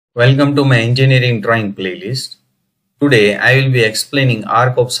Welcome to my engineering drawing playlist. Today I will be explaining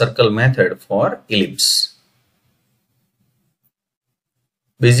arc of circle method for ellipse.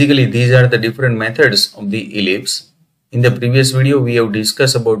 Basically these are the different methods of the ellipse. In the previous video we have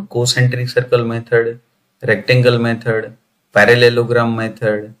discussed about concentric circle method, rectangle method, parallelogram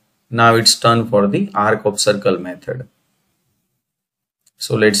method. Now it's turn for the arc of circle method.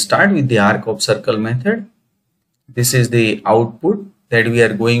 So let's start with the arc of circle method. This is the output that we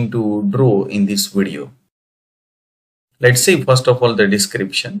are going to draw in this video. Let's see first of all the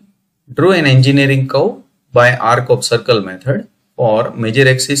description. Draw an engineering curve by arc of circle method for major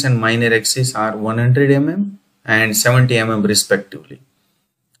axis and minor axis are 100 mm and 70 mm respectively.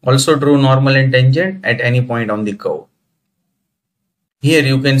 Also draw normal and tangent at any point on the curve. Here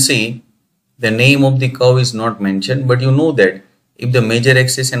you can see the name of the curve is not mentioned, but you know that if the major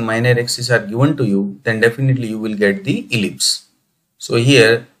axis and minor axis are given to you, then definitely you will get the ellipse. So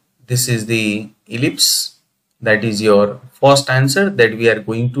here this is the ellipse, that is your first answer that we are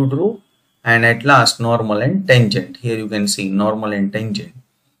going to draw, and at last normal and tangent. Here you can see normal and tangent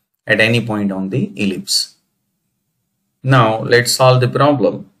at any point on the ellipse. Now let's solve the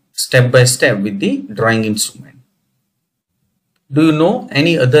problem step by step with the drawing instrument. Do you know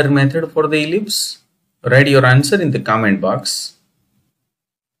any other method for the ellipse? Write your answer in the comment box.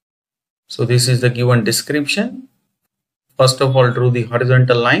 So this is the given description. First of all, draw the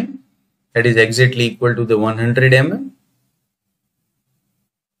horizontal line that is exactly equal to the 100 mm.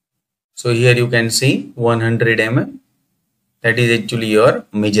 So here you can see 100 mm, that is actually your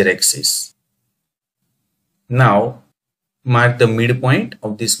major axis. Now mark the midpoint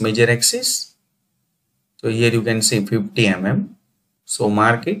of this major axis. So here you can see 50 mm. So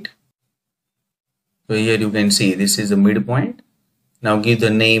mark it. So here you can see this is the midpoint. Now give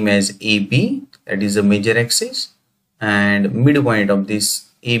the name as AB, that is the major axis, and midpoint of this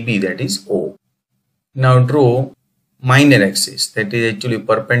AB, that is O. Now draw minor axis that is actually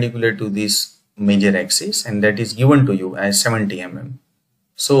perpendicular to this major axis, and that is given to you as 70 mm.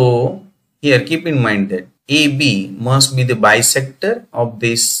 So here keep in mind that AB must be the bisector of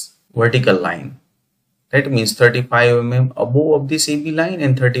this vertical line. That means 35 mm above of this AB line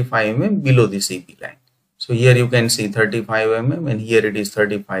and 35 mm below this AB line. So here you can see 35 mm and here it is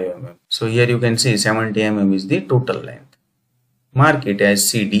 35 mm. So here you can see 70 mm is the total length. Mark it as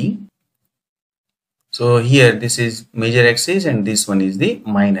CD. So here this is major axis and this one is the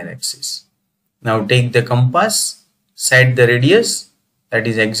minor axis. Now take the compass, set the radius that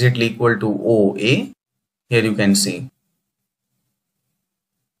is exactly equal to OA. Here you can see.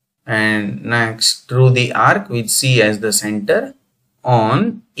 And next draw the arc with C as the center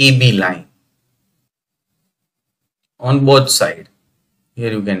on AB line. On both sides, here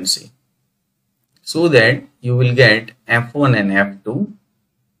you can see, so that you will get F1 and F2.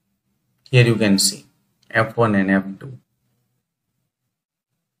 Here you can see F1 and F2.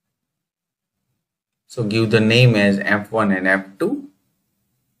 So give the name as F1 and F2.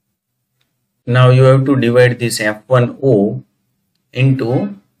 Now you have to divide this F1O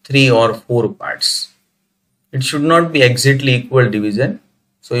into 3 or 4 parts. It should not be exactly equal division,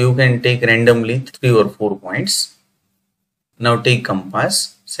 so you can take randomly 3 or 4 points. Now take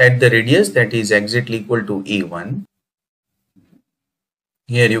compass, set the radius that is exactly equal to A1.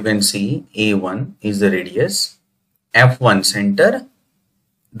 Here you can see A1 is the radius. F1 center,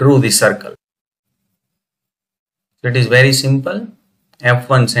 draw the circle. So it is very simple.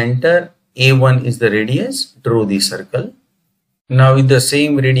 F1 center, A1 is the radius, draw the circle. Now with the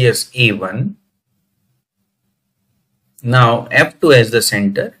same radius A1, now F2 as the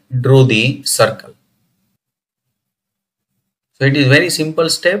center, draw the circle. So it is very simple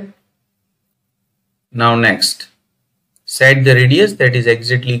step. Now next, set the radius that is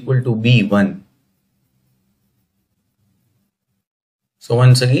exactly equal to B1. So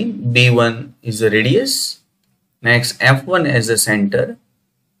once again B1 is the radius. Next F1 as the center,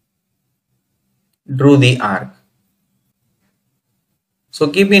 draw the arc. So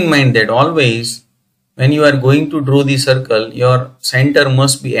keep in mind that always when you are going to draw the circle, your center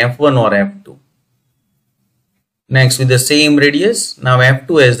must be F1 or F2. Next with the same radius, now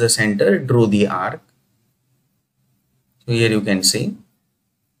F2 as the center, draw the arc. So here you can see.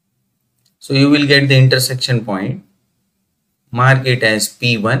 So you will get the intersection point. Mark it as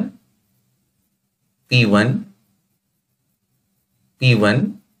P1, P1,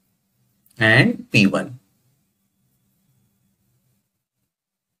 P1 and P1.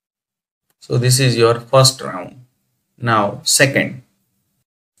 So this is your first round. Now second.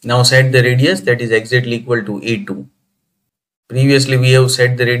 Now set the radius that is exactly equal to A2. Previously we have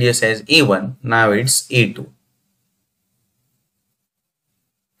set the radius as A1, now it's A2.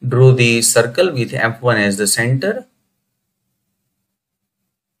 Draw the circle with F1 as the center.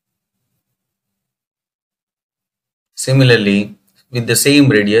 Similarly, with the same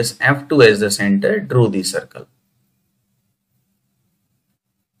radius F2 as the center, draw the circle.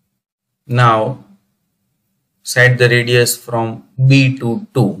 Now, set the radius from B to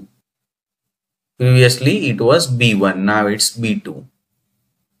 2. Previously it was B1, now it's B2.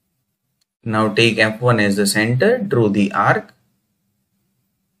 Now take F1 as the center, draw the arc.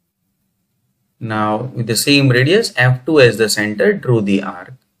 Now with the same radius F2 as the center, draw the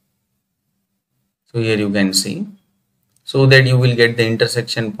arc. So here you can see. So that you will get the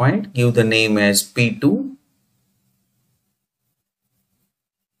intersection point, give the name as P2.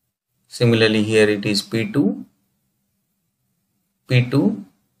 Similarly here it is P2, P2,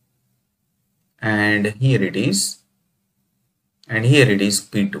 and here it is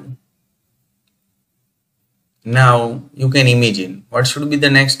P2. Now you can imagine what should be the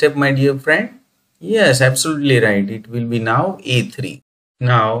next step, my dear friend? Yes, absolutely right. It will be now A3.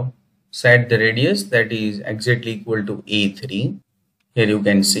 Now set the radius that is exactly equal to A3. Here you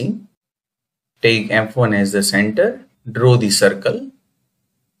can see. Take F1 as the center, draw the circle.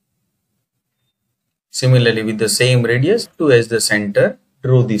 Similarly with the same radius, 2 as the center,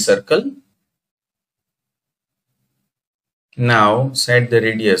 draw the circle. Now set the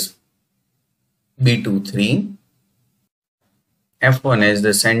radius B2 3, F1 as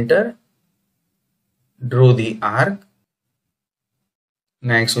the center, draw the arc.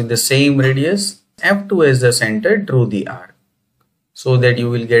 Next with the same radius F2 as the center, draw the arc, so that you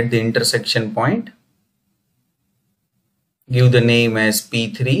will get the intersection point. Give the name as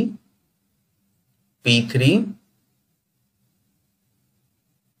P3, P3,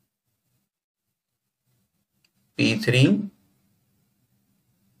 P3,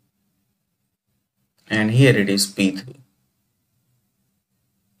 and here it is P3.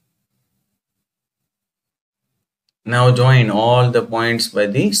 Now join all the points by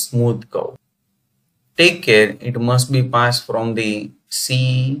the smooth curve. Take care, it must be passed from the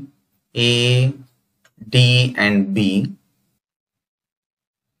C, A, D and B.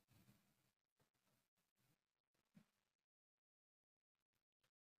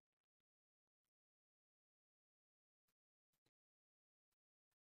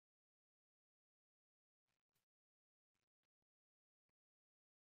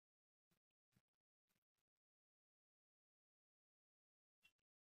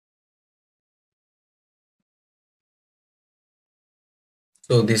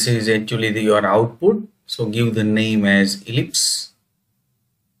 So this is actually your output. So give the name as ellipse.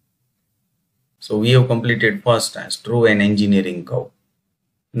 So we have completed first task, draw an engineering curve.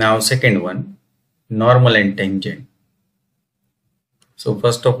 Now second one, normal and tangent. So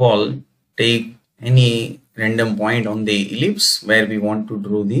first of all, take any random point on the ellipse where we want to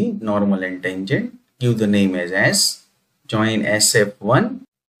draw the normal and tangent. Give the name as S. Join SF1.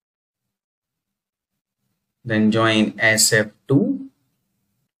 Then join SF2.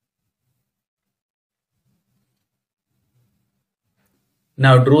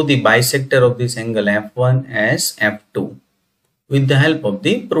 Now draw the bisector of this angle F1 as F2 with the help of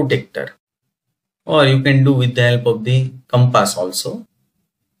the protractor, or you can do with the help of the compass also.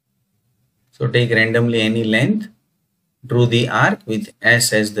 So take randomly any length, draw the arc with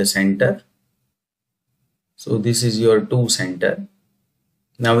S as the center. So this is your 2 center.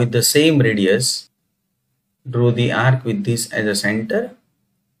 Now with the same radius, draw the arc with this as a center.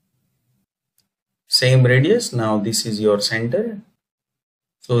 Same radius, now this is your center,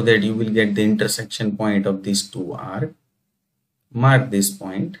 so that you will get the intersection point of these two arcs. Mark this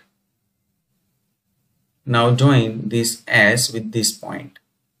point. Now join this S with this point,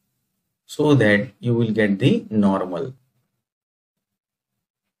 so that you will get the normal.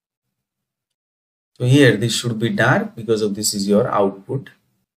 So here this should be dark because of this is your output.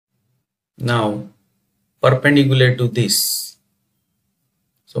 Now perpendicular to this,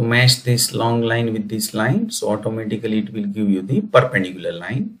 so match this long line with this line, so automatically it will give you the perpendicular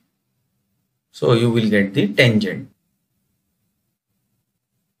line. So you will get the tangent.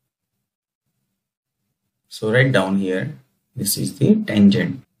 So write down here, this is the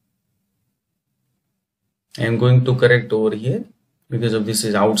tangent. I am going to correct over here because of this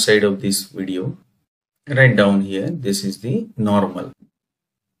is outside of this video. Write down here, this is the normal.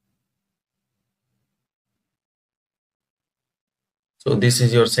 So this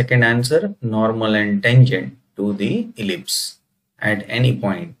is your second answer, normal and tangent to the ellipse at any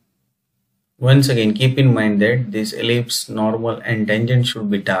point. Once again, keep in mind that this ellipse, normal and tangent should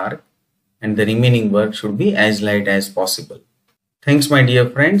be dark and the remaining work should be as light as possible. Thanks my dear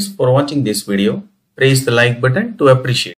friends for watching this video. Press the like button to appreciate.